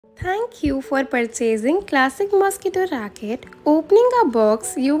Thank you for purchasing Classic Mosquito Racket. Opening a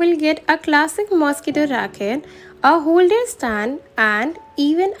box, you will get a Classic Mosquito Racket, a holder stand, and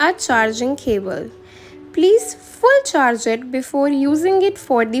even a charging cable. Please full charge it before using it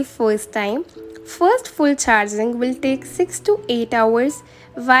for the first time. First full charging will take 6 to 8 hours.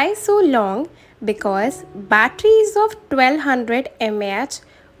 Why so long? Because battery is of 1200 mAh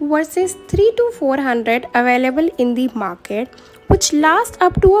versus 3 to 400 available in the market, which last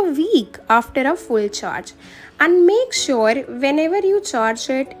up to a week after a full charge. And make sure whenever you charge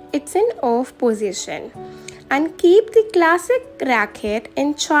it, it's in off position. And keep the classic racket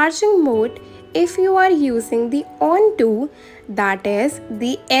in charging mode if you are using the on to, that is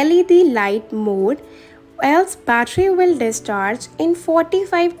the LED light mode, else battery will discharge in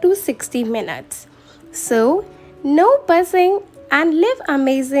 45 to 60 minutes. So no buzzing and live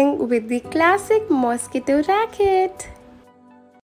amazing with the classic mosquito racket.